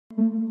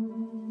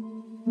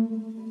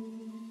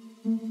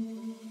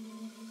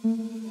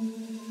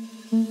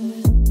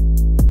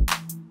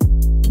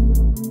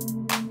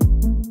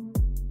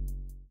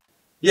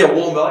Yeah,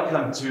 warm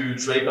welcome to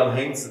Trae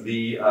Bell-Haynes,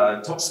 the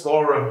top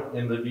scorer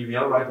in the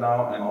BBL right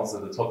now and also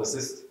the top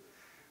assist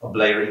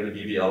player in the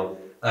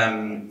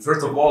BBL.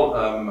 First of all,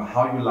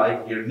 how you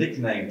like your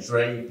nickname,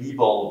 Trae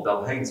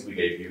Bell-Haynes, we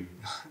gave you?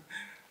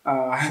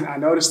 I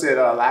noticed it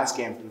last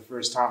game for the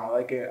first time. I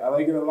like it. I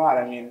like it a lot.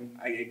 I mean,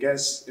 I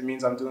guess it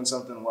means I'm doing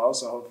something well,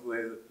 so hopefully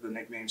the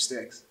nickname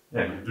sticks.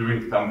 Yeah, you're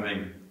doing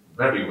something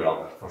very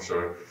well, for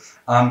sure.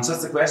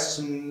 Just a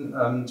question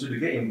to the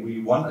game.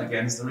 We won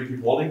against Ricky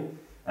Paulding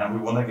and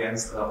we won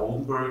against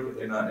Oldenburg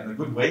in a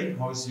good way.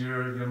 How's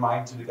your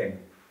mind to the game?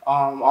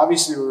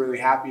 Obviously, we're really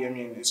happy. I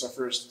mean, it's our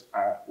first,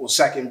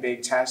 second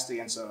big test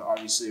against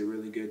obviously a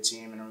really good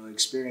team and a really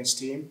experienced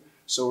team.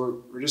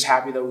 So we're just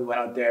happy that we went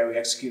out there, we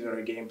executed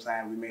our game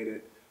plan, we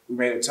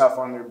made it tough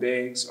on their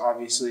bigs.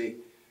 Obviously,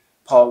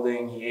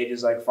 Paulding, he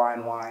ages like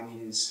fine wine.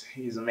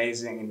 He's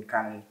amazing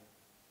and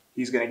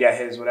he's gonna get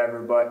his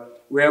whatever.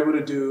 But we're able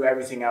to do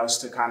everything else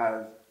to kind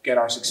of get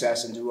our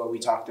success and do what we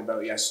talked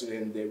about yesterday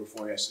and the day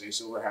before yesterday.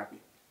 So we're happy.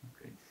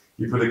 Okay.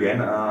 You put again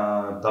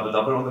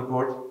double on the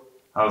court.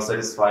 How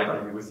satisfied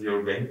are you with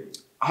your game?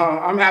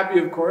 I'm happy,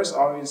 of course.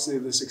 Obviously,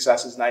 the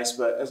success is nice,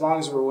 but as long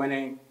as we're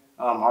winning.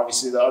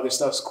 Obviously, the other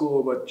stuff's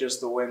cool, but just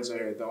the wins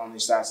are the only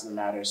stats that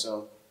matter.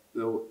 So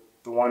the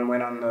one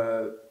win on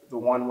the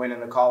one win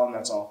in the column,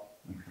 that's all.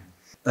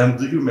 Okay.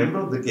 Do you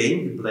remember the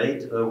game you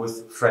played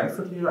with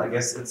Frankfurt here? I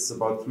guess it's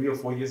about 3 or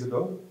 4 years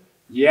ago.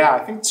 Yeah, I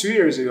think 2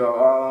 years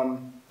ago.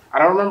 I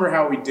don't remember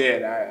how we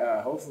did.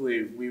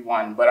 Hopefully we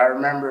won, but I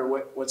remember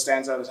what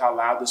stands out is how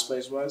loud this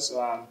place was.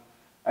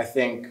 I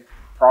think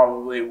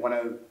probably one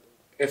of,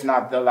 if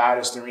not the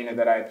loudest arena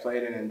that I had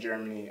played in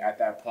Germany at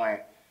that point.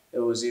 It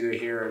was either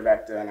here or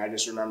Vecta, and I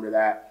just remember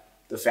that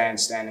the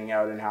fans standing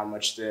out and how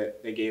much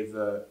they gave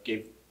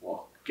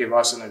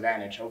us an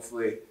advantage.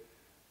 Hopefully,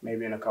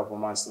 maybe in a couple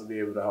of months they'll be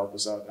able to help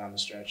us out down the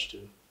stretch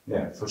too.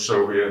 Yeah, for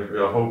sure.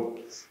 We're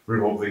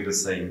hoping the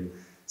same.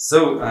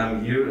 So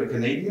you're a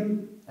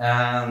Canadian,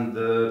 and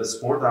the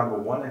sport number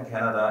one in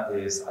Canada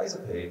is ice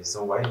hockey.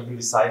 So why you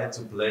decided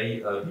to play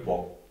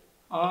b-ball?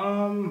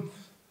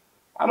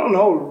 I don't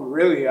know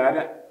really.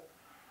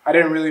 I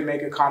didn't really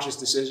make a conscious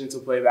decision to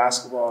play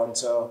basketball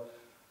until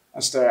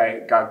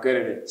I got good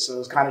at it. So it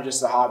was kind of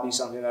just a hobby,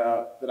 something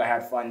that I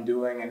had fun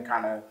doing, and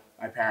kind of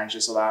my parents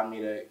just allowed me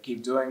to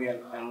keep doing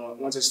it. And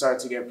once it started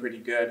to get pretty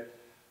good,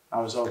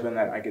 I was hoping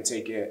that I could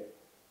take it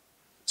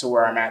to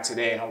where I'm at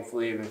today and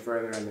hopefully even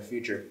further in the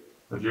future.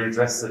 But you're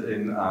interested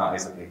in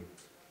ice hockey?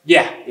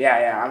 Yeah.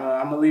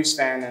 I'm a Leafs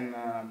fan, and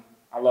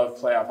I love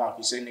playoff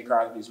hockey. Sidney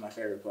Crosby's my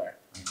favorite player.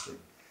 Okay.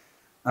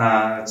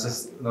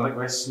 Just another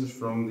question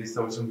from the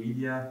social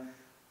media.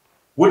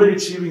 What are you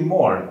cheering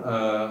more,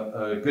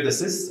 a good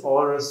assist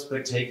or a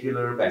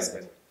spectacular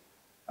basket?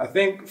 I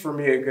think for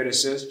me a good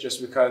assist,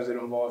 just because it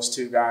involves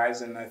two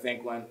guys, and I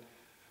think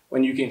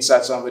when you can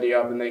set somebody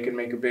up and they can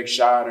make a big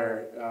shot,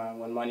 or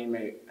when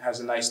Money has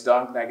a nice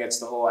dunk, that gets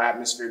the whole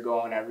atmosphere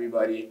going.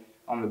 Everybody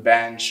on the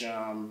bench,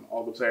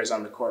 all the players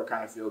on the court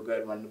kind of feel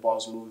good when the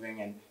ball's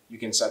moving and you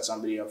can set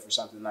somebody up for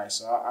something nice.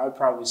 So I would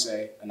probably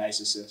say a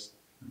nice assist.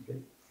 Okay.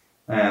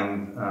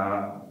 And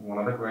one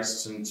other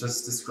question,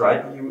 just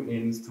describe you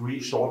in 3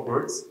 short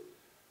words.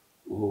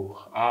 Ooh,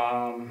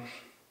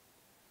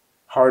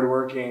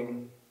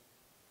 hardworking,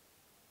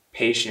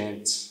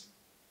 patient,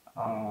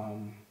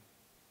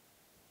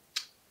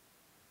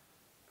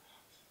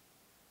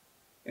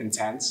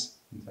 intense.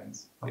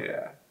 Intense. Okay.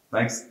 Yeah.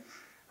 Thanks.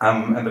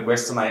 And the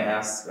question I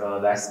asked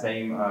last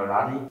game,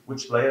 Radi,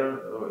 which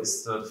player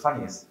is the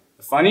funniest?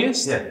 The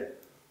funniest? Yeah.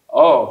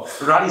 Oh.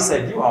 Roddy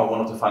said you are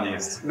one of the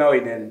funniest. No, he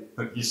didn't.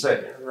 You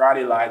said.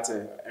 Roddy lied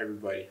to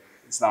everybody.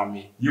 It's not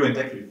me. You and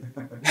Decky.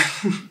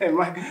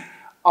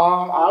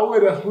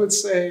 I would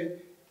say,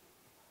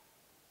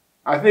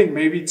 I think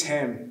maybe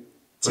Tim.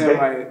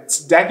 Okay.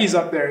 Decky's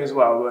up there as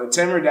well, but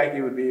Tim or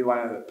Decky would be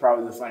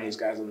probably the funniest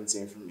guys on the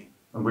team for me.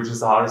 And which is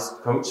the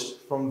hardest coach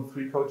from the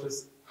 3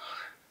 coaches?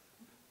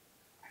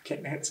 I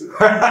can't answer.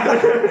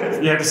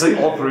 You have to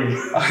say all 3.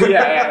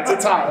 Yeah, it's a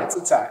tie. It's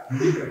a tie.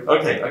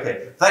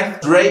 Okay.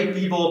 Thank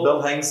Trae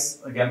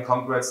Bell-Haynes. Again,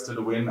 congrats to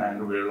the win,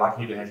 and we're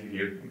lucky to have you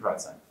here in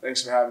Crailsheim.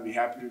 Thanks for having me.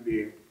 Happy to be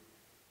here.